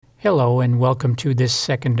Hello and welcome to this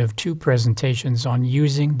second of two presentations on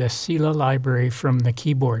using the CELA library from the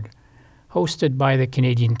keyboard, hosted by the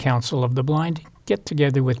Canadian Council of the Blind Get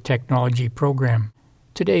Together with Technology program.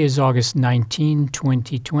 Today is August 19,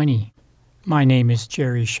 2020. My name is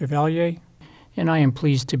Jerry Chevalier, and I am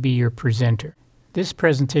pleased to be your presenter. This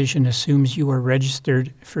presentation assumes you are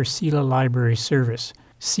registered for CELA Library Service.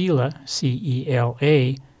 CELA,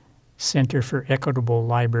 C-E-L-A, Centre for Equitable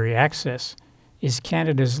Library Access, is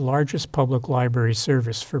Canada's largest public library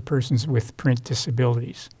service for persons with print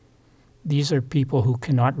disabilities. These are people who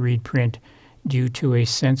cannot read print due to a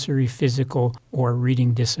sensory, physical, or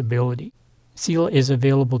reading disability. CELA is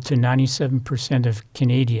available to 97% of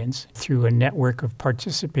Canadians through a network of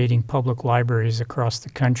participating public libraries across the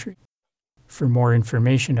country. For more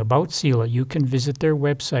information about CELA, you can visit their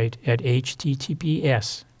website at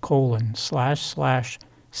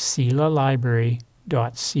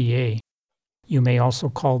https://celalibrary.ca. You may also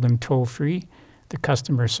call them toll-free. The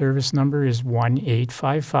customer service number is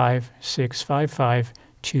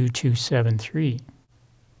 1-855-655-2273.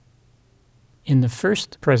 In the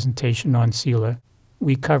first presentation on CELA,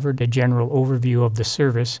 we covered a general overview of the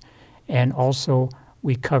service, and also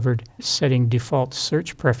we covered setting default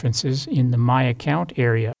search preferences in the My Account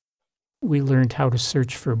area. We learned how to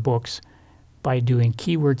search for books by doing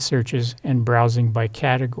keyword searches and browsing by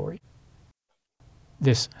category.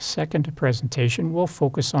 This second presentation will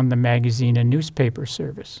focus on the magazine and newspaper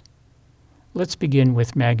service. Let's begin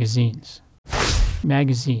with magazines.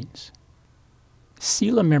 Magazines.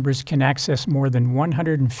 CELA members can access more than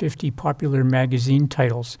 150 popular magazine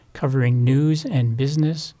titles covering news and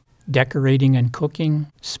business, decorating and cooking,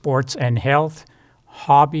 sports and health,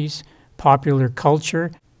 hobbies, popular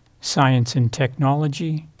culture, science and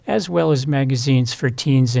technology, as well as magazines for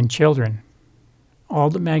teens and children. All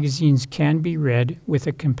the magazines can be read with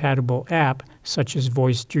a compatible app such as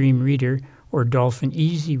Voice Dream Reader or Dolphin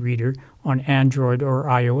Easy Reader on Android or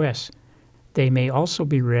iOS. They may also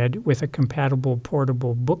be read with a compatible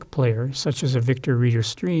portable book player such as a Victor Reader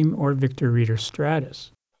Stream or Victor Reader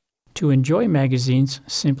Stratus. To enjoy magazines,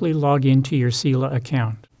 simply log into your CELA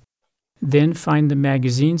account. Then find the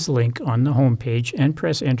magazines link on the home page and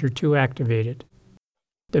press Enter to activate it.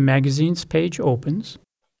 The magazines page opens.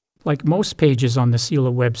 Like most pages on the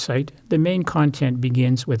CELA website, the main content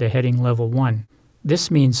begins with a heading level 1.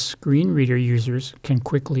 This means screen reader users can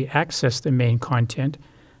quickly access the main content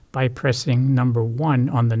by pressing number 1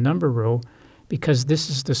 on the number row, because this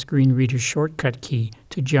is the screen reader shortcut key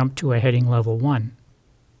to jump to a heading level 1.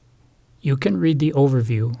 You can read the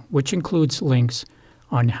overview, which includes links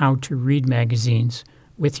on how to read magazines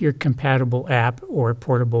with your compatible app or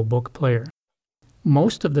portable book player.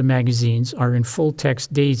 Most of the magazines are in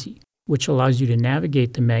full-text DAISY, which allows you to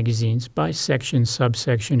navigate the magazines by section,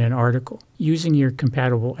 subsection, and article using your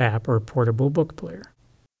compatible app or portable book player.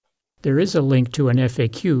 There is a link to an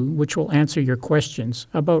FAQ which will answer your questions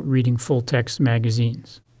about reading full-text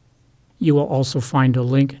magazines. You will also find a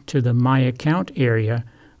link to the My Account area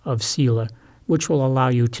of CELA, which will allow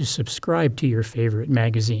you to subscribe to your favorite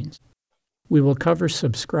magazines. We will cover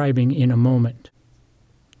subscribing in a moment.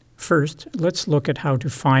 First, let's look at how to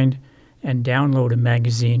find and download a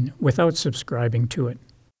magazine without subscribing to it.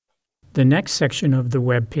 The next section of the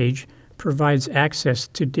web page provides access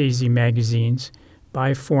to DAISY magazines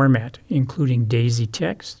by format, including DAISY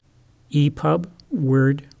text, EPUB,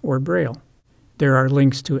 Word, or Braille. There are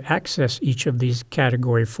links to access each of these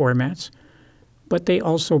category formats, but they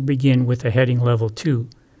also begin with a heading level 2,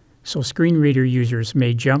 so screen reader users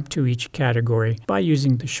may jump to each category by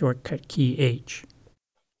using the shortcut key H.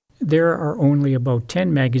 There are only about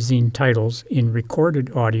 10 magazine titles in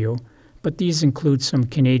recorded audio, but these include some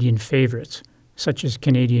Canadian favorites, such as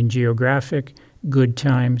Canadian Geographic, Good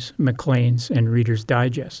Times, Maclean's, and Reader's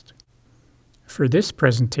Digest. For this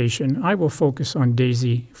presentation, I will focus on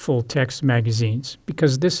DAISY full-text magazines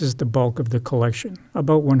because this is the bulk of the collection,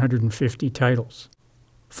 about 150 titles.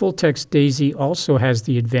 Full-text DAISY also has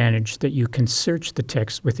the advantage that you can search the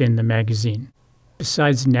text within the magazine,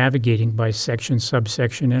 besides navigating by section,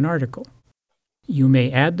 subsection, and article. You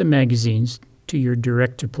may add the magazines to your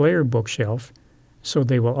direct-to-player bookshelf, so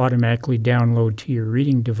they will automatically download to your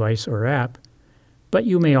reading device or app, but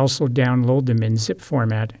you may also download them in zip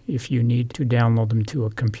format if you need to download them to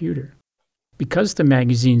a computer. Because the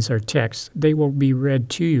magazines are text, they will be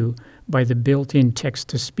read to you by the built-in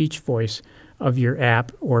text-to-speech voice of your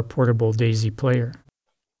app or portable DAISY player.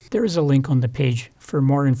 There is a link on the page for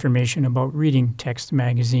more information about reading text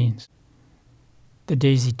magazines. The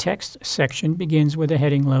DAISY text section begins with a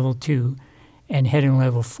heading level 2, and heading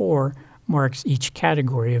level 4 marks each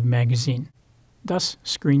category of magazine. Thus,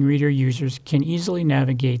 screen reader users can easily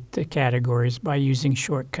navigate the categories by using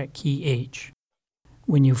shortcut key H.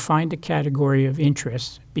 When you find a category of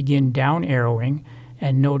interest, begin down arrowing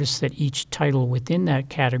and notice that each title within that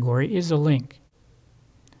category is a link.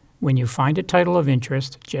 When you find a title of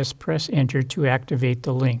interest, just press Enter to activate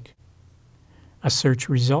the link. A search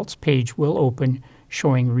results page will open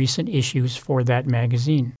showing recent issues for that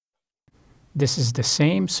magazine. This is the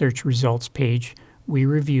same search results page we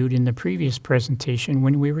reviewed in the previous presentation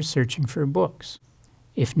when we were searching for books.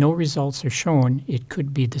 If no results are shown, it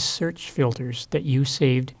could be the search filters that you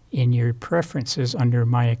saved in your preferences under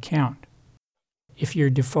My Account. If your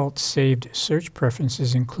default saved search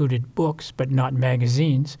preferences included books but not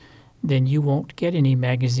magazines, then you won't get any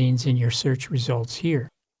magazines in your search results here.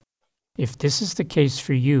 If this is the case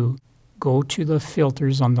for you, go to the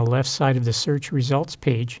filters on the left side of the search results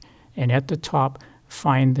page and at the top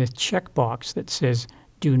find the checkbox that says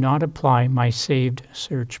Do not apply my saved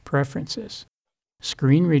search preferences.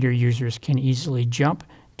 Screen reader users can easily jump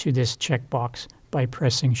to this checkbox by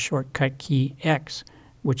pressing shortcut key X,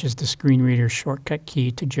 which is the screen reader shortcut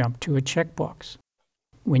key to jump to a checkbox.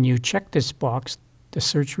 When you check this box, the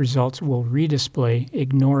search results will redisplay,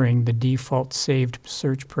 ignoring the default saved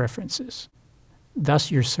search preferences.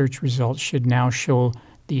 Thus, your search results should now show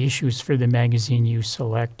the issues for the magazine you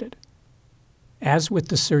selected. As with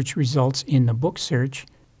the search results in the book search,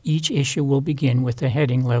 each issue will begin with a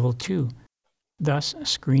heading level 2. Thus,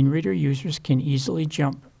 screen reader users can easily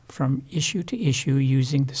jump from issue to issue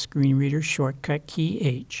using the screen reader shortcut key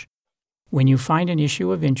H. When you find an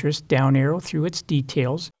issue of interest, down arrow through its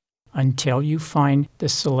details until you find the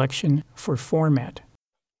selection for format.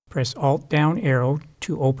 Press Alt down arrow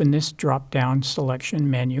to open this drop-down selection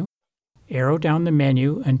menu. Arrow down the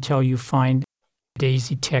menu until you find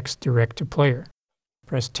Daisy Text Direct to Player.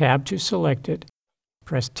 Press Tab to select it.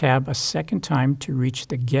 Press Tab a second time to reach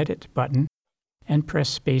the Get It button, and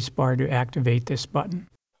press Spacebar to activate this button.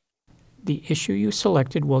 The issue you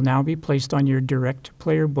selected will now be placed on your Direct to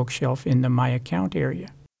Player bookshelf in the My Account area.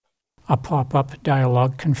 A pop-up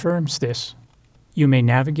dialog confirms this. You may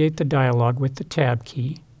navigate the dialog with the Tab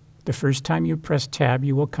key. The first time you press Tab,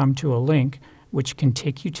 you will come to a link which can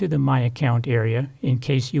take you to the My Account area in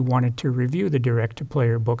case you wanted to review the Direct to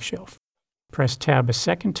Player bookshelf. Press Tab a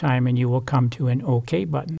second time and you will come to an OK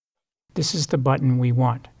button. This is the button we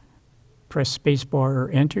want. Press Spacebar or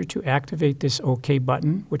Enter to activate this OK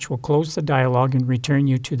button, which will close the dialog and return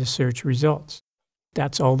you to the search results.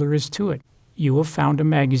 That's all there is to it. You have found a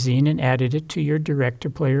magazine and added it to your Direct to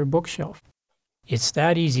Player bookshelf. It's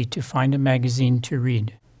that easy to find a magazine to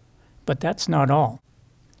read. But that's not all.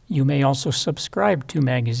 You may also subscribe to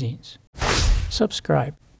magazines.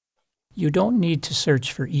 Subscribe. You don't need to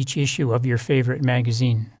search for each issue of your favorite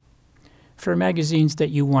magazine. For magazines that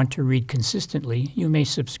you want to read consistently, you may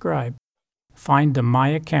subscribe. Find the My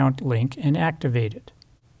Account link and activate it.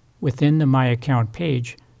 Within the My Account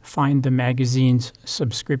page, find the magazine's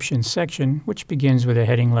subscription section, which begins with a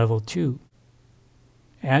heading level 2.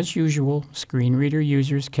 As usual, screen reader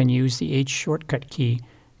users can use the H shortcut key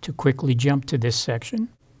to quickly jump to this section.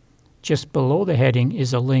 Just below the heading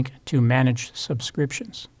is a link to Manage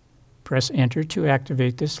Subscriptions. Press Enter to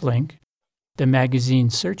activate this link. The magazine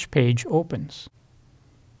search page opens.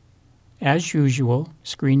 As usual,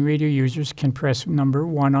 screen reader users can press number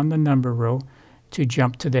 1 on the number row to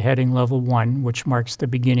jump to the heading level 1, which marks the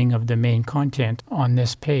beginning of the main content on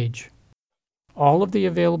this page. All of the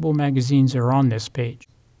available magazines are on this page.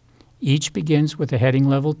 Each begins with a heading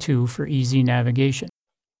level 2 for easy navigation.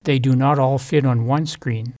 They do not all fit on one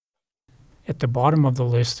screen. At the bottom of the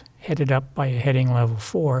list, headed up by a heading level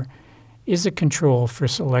 4, is a control for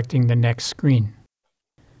selecting the next screen.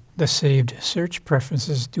 The saved search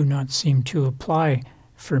preferences do not seem to apply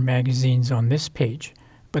for magazines on this page,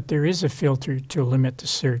 but there is a filter to limit the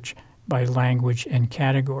search by language and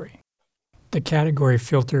category. The category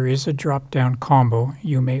filter is a drop-down combo.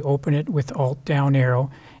 You may open it with Alt down arrow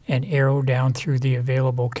and arrow down through the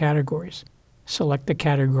available categories. Select the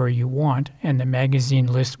category you want, and the magazine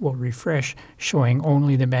list will refresh, showing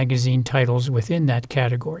only the magazine titles within that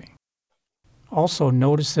category. Also,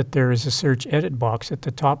 notice that there is a search edit box at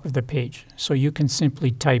the top of the page, so you can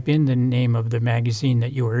simply type in the name of the magazine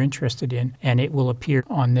that you are interested in, and it will appear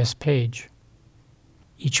on this page.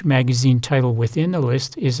 Each magazine title within the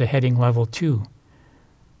list is a heading level 2.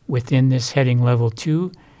 Within this heading level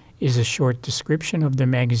 2 is a short description of the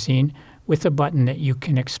magazine with a button that you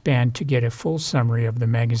can expand to get a full summary of the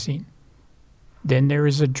magazine. Then there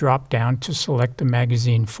is a drop-down to select the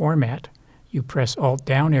magazine format. You press Alt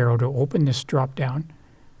down arrow to open this drop-down.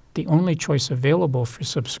 The only choice available for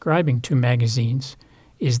subscribing to magazines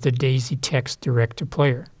is the Daisy Text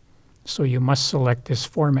Direct-to-Player, so you must select this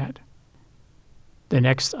format. The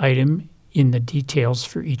next item in the details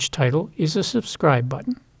for each title is a subscribe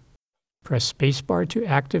button. Press spacebar to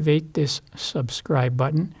activate this subscribe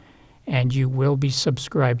button, and you will be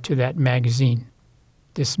subscribed to that magazine.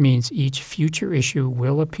 This means each future issue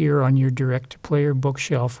will appear on your direct-to-player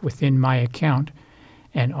bookshelf within my account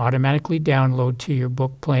and automatically download to your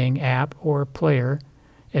book playing app or player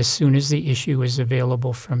as soon as the issue is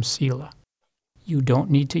available from CELA. You don't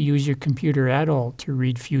need to use your computer at all to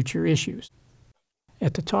read future issues.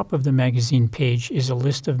 At the top of the magazine page is a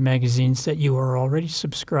list of magazines that you are already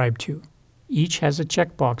subscribed to. Each has a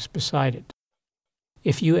checkbox beside it.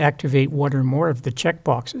 If you activate one or more of the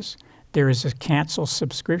checkboxes, there is a Cancel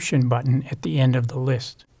Subscription button at the end of the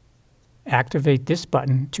list. Activate this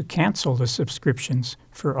button to cancel the subscriptions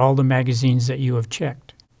for all the magazines that you have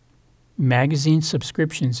checked. Magazine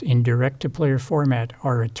subscriptions in direct-to-player format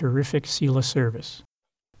are a terrific CELA service.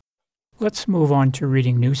 Let's move on to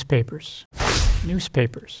reading newspapers.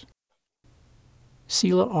 Newspapers.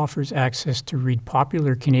 CELA offers access to read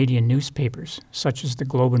popular Canadian newspapers, such as the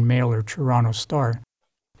Globe and Mail or Toronto Star.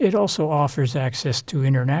 It also offers access to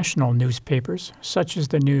international newspapers, such as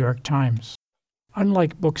the New York Times.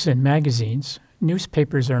 Unlike books and magazines,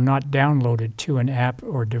 newspapers are not downloaded to an app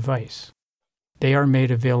or device. They are made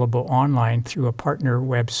available online through a partner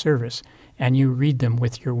web service, and you read them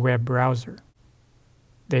with your web browser.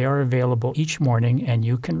 They are available each morning, and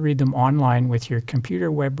you can read them online with your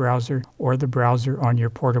computer web browser or the browser on your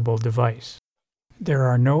portable device. There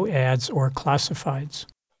are no ads or classifieds.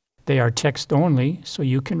 They are text only, so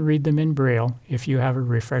you can read them in Braille if you have a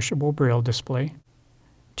refreshable Braille display.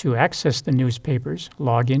 To access the newspapers,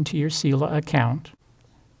 log into your CELA account.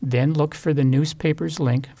 Then look for the newspapers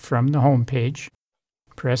link from the home page.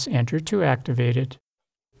 Press Enter to activate it.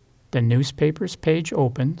 The newspapers page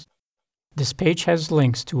opens. This page has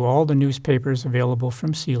links to all the newspapers available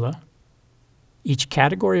from CELA. Each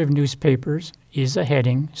category of newspapers is a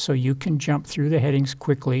heading, so you can jump through the headings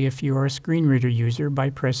quickly if you are a screen reader user by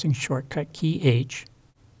pressing shortcut key H.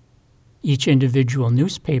 Each individual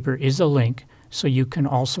newspaper is a link, so you can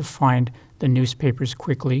also find the newspapers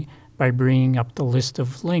quickly by bringing up the list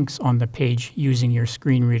of links on the page using your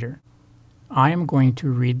screen reader. I am going to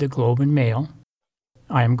read the Globe and Mail.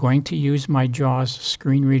 I am going to use my JAWS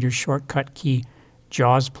screen reader shortcut key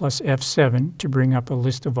JAWS plus F7 to bring up a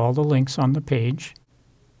list of all the links on the page.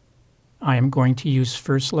 I am going to use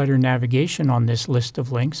first letter navigation on this list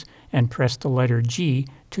of links and press the letter G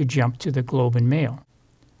to jump to the Globe and Mail.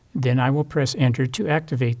 Then I will press Enter to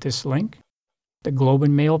activate this link. The Globe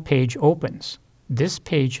and Mail page opens. This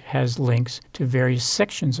page has links to various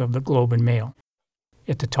sections of the Globe and Mail.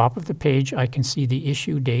 At the top of the page, I can see the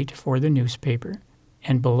issue date for the newspaper,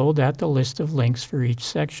 and below that the list of links for each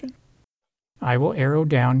section. I will arrow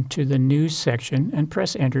down to the News section and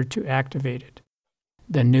press Enter to activate it.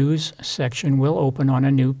 The News section will open on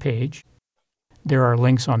a new page. There are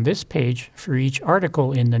links on this page for each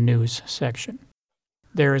article in the News section.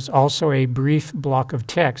 There is also a brief block of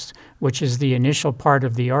text, which is the initial part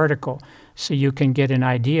of the article, so you can get an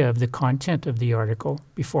idea of the content of the article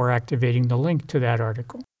before activating the link to that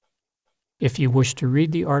article. If you wish to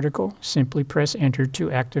read the article, simply press Enter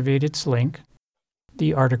to activate its link.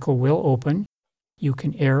 The article will open. You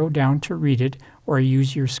can arrow down to read it or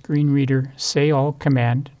use your screen reader Say All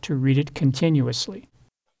command to read it continuously.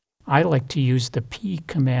 I like to use the P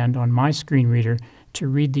command on my screen reader to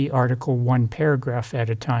read the article one paragraph at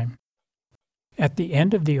a time. At the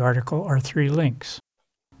end of the article are 3 links.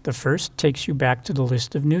 The first takes you back to the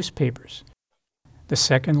list of newspapers. The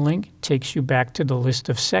second link takes you back to the list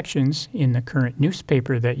of sections in the current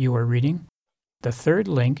newspaper that you are reading. The third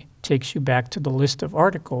link takes you back to the list of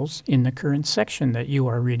articles in the current section that you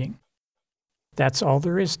are reading. That's all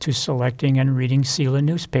there is to selecting and reading CELA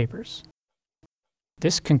newspapers.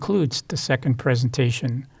 This concludes the second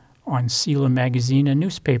presentation on CELA Magazine and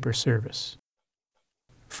Newspaper Service.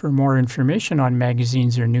 For more information on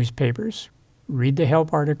magazines or newspapers, read the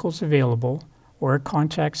help articles available or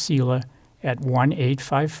contact CELA at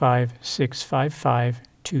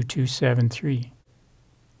 1-855-655-2273.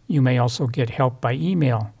 You may also get help by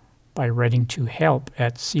email by writing to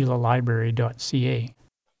help@celalibrary.ca.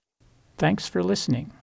 Thanks for listening.